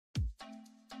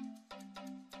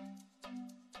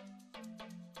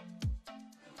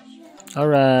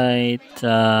Alright,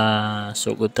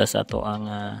 sugod ta sa ato ang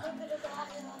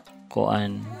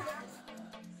kuan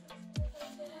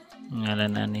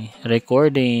ngalan ani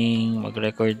recording.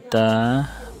 Mag-record ta,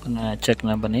 check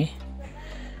na ba ni?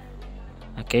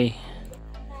 Okay,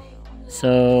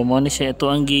 so mo ni siya ito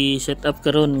ang gi-set up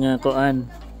karon nga kuan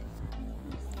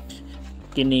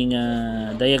kining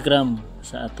diagram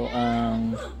sa ato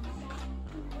ang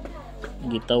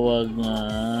gitawag nga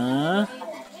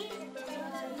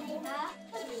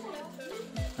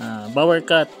power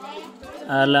cut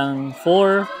alang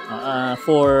 4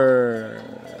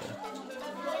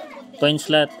 coin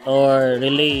slot or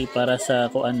relay para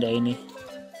sa kuan da ini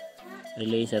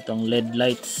relay sa tong LED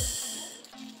lights.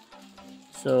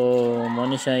 So mo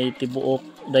ni siya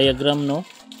tibuok diagram no,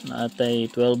 na atay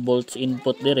 12 volts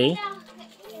input dire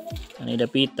ani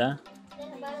dapita.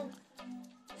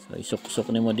 So isuk-suk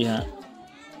nimo diha.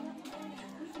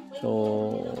 So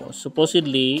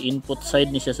supposedly input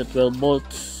side ni siya sa 12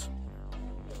 volts.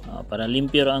 Para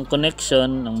limpyo ang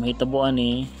connection ang mahitabuan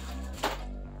ni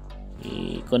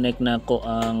i-connect na ko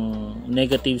ang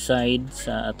negative side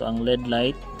sa ato ang LED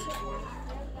light,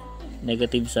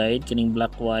 negative side kining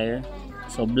black wire.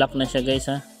 So black na siya guys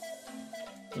ha,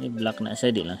 ini black na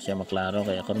siya, di lang siya maklaro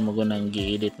kaya karon mo nang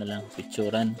gi-edit na lang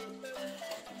picturean.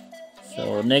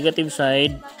 So negative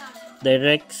side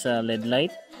direct sa LED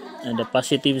light and the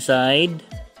positive side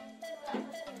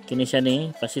kini siya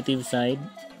ni positive side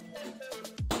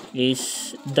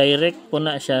is direct po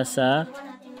na siya sa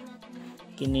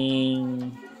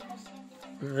kining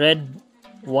red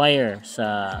wire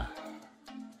sa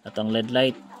atong LED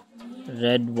light,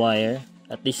 red wire.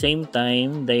 At the same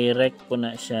time direct po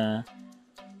na siya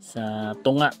sa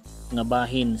tunga nga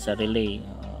bahin sa relay,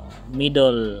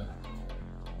 middle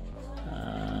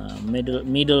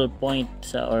point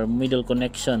sa or middle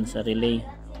connection sa relay.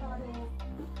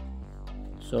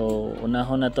 So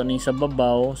unahon nato ning sa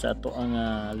babaw sa ato ang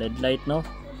LED light no.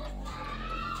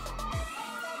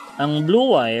 Ang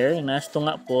blue wire nas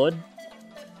tunga pod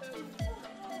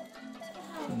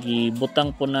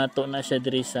gibutang po nato na siya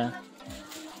diri sa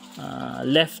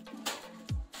left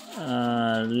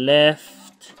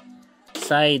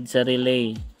side sa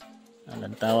relay.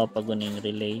 Alang tawa pag uning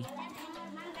relay.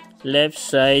 Left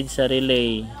side sa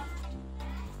relay.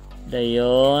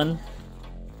 Dayon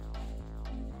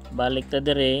balik ta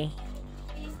dire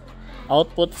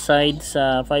output side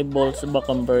sa 5 volts ba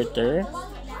converter,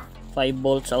 5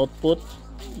 volts output.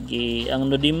 Ang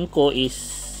nodim ko is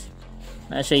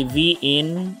na siya V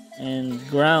in and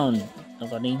ground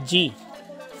kaning G,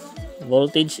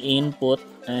 voltage input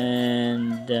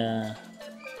and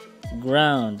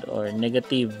ground or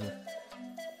negative.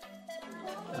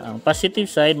 Ang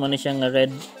positive side mo na siya nga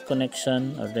red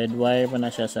connection or red wire pa na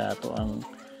siya sa ato ang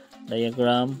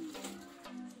diagram.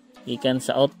 Ikan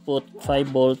sa output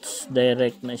 5 volts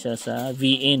direct na siya sa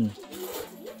V-in.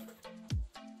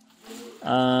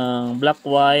 Ang black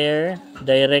wire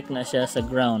direct na siya sa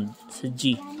ground, sa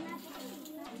G.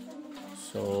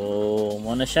 So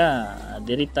mo na siya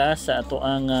dirita sa ato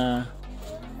ang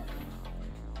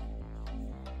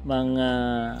mga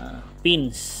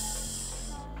pins.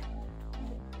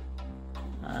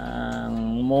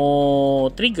 Ang mo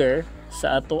trigger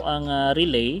sa ato ang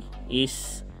relay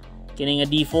is kini nga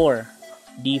D4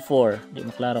 di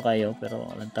maklaro kayo pero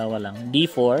lantawa lang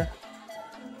D4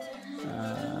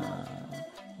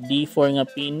 nga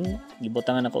pin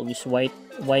gibutangan ako is white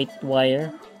wire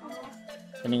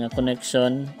kani nga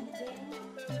connection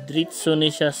diretso ni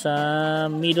siya sa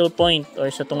middle point or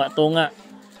sa tunga-tunga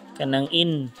kanang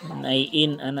in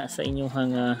ana sa inyong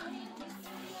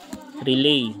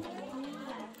relay.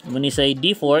 Muni say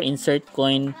D4 insert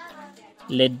coin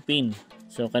LED pin.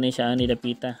 So kani siya ani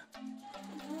dapita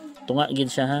tunga gid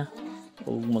siya ha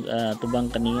ug tubang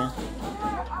kaniya.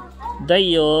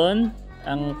 Dayon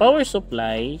ang power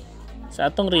supply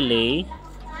sa atong relay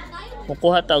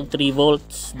mukuha ta og 3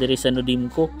 volts diri sa nodim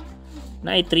ko.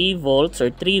 Naay 3 volts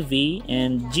or 3V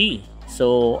and G.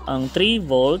 So ang 3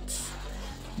 volts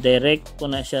direct po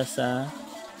na siya sa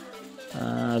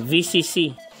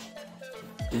VCC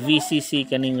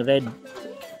kaning red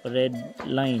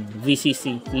line,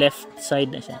 VCC left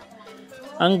side na siya.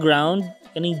 Ang ground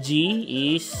kaning G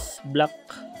is black.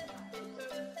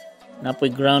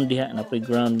 Napoy ground diha, napoy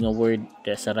ground nga word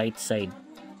sa right side.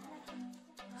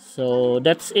 So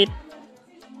that's it.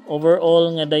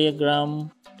 Overall nga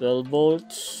diagram 12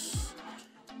 volts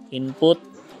input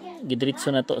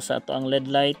gidiretso na to sa ato ang LED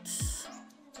lights.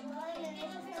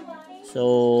 So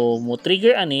mo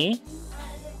trigger ani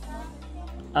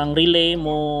ang relay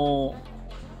mo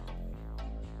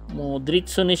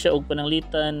diretso ni siya og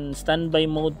pananglitan standby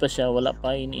mode pa siya, wala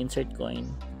pa ini insert coin.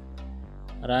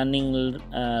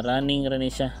 running rin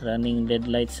siya, running LED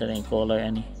lights sa ring color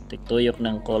ani, tuyok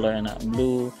ng color na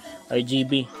blue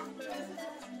RGB.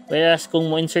 Whereas kung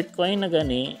mo insert coin na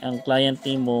gani, ang client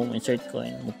nimo mo insert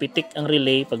coin, mo pitik ang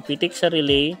relay, pag pitik sa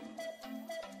relay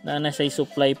na nasa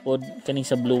supply pod kaning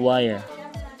sa blue wire.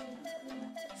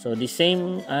 So the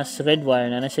same as red wire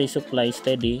na nasa supply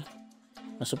steady,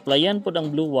 masupplyan pod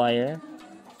ang blue wire.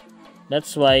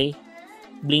 That's why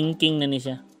blinking na ni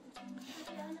siya.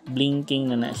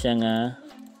 Blinking na siya nga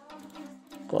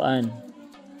kuan.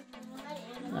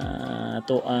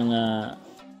 Ato ang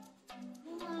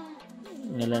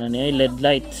ngalan niya LED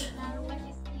light.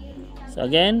 So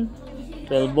again,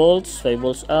 12 volts, 5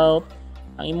 volts out.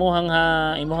 Ang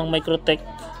imuhang Mikrotik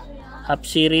half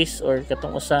series or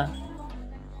katong usa,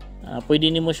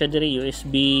 pwede nimo siya diri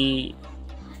USB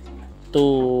to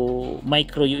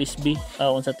micro USB.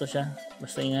 Unsa to siya?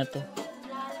 Basta ingat to.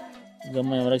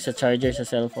 Gamay warag sa charger sa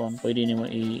cellphone, pwede nimo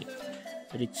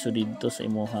i-diretso dito sa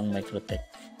imuhang Mikrotik.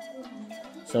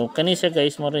 So kani siya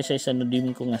guys, mo rin siya sa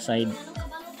nudim ko nga side.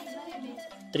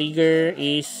 Trigger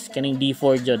is kaning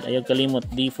D4 jud. Ayaw kalimot,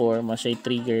 D4 mo siya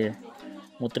trigger.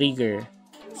 Mo trigger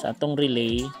sa atong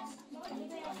relay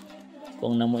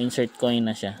kung na mo insert coin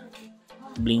na siya.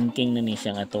 Blinking na ni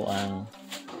siya nga to ang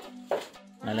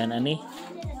ngalan ani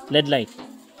LED light.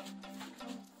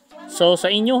 So sa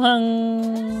inyong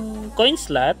coin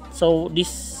slot, so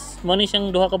this mo ni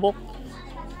siyang duha ka buok.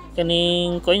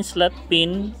 Kaning coin slot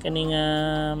pin kaning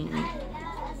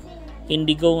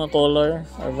indigo nga color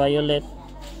or violet.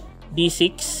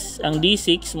 D6, ang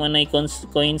D6 manay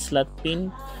coin slot pin,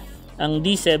 ang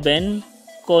D7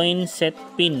 coin set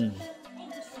pin.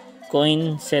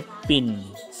 Coin set pin.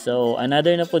 So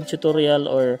another na pod tutorial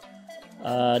or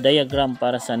diagram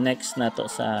para sa next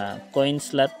nato sa coin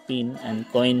slot pin and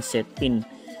coin set pin.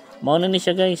 Mao na ni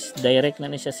siya guys, direct na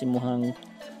ni siya simuhang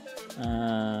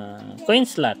coin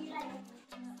slot.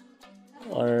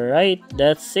 Alright,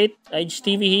 that's it.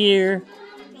 IGTV here.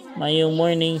 Mayong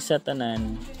morning sa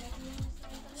tanan.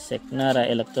 Secnara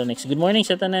Electronics. Good morning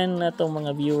sa tanan na itong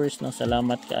mga viewers. No?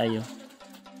 Salamat kaayo.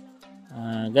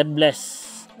 God bless.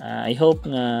 I hope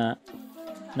nga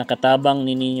nakatabang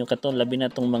ni ninyo katon labi na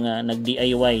itong mga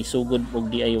nag-DIY, sugod og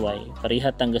DIY.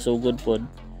 Parihat ang gasugod pod.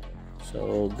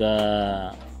 So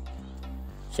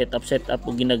set up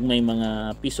og ginagmay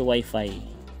mga Pisowifi.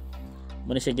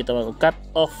 Muna siya gitawag cut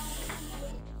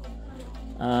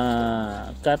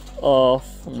off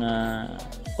na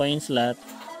coin slot.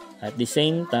 At the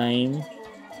same time,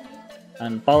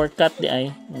 and power cut di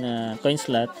ay na coin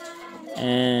slot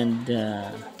and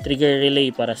trigger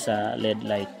relay para sa LED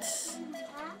lights.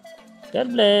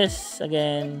 God bless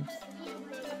again.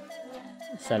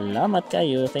 Salamat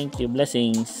kayo. Thank you.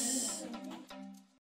 Blessings.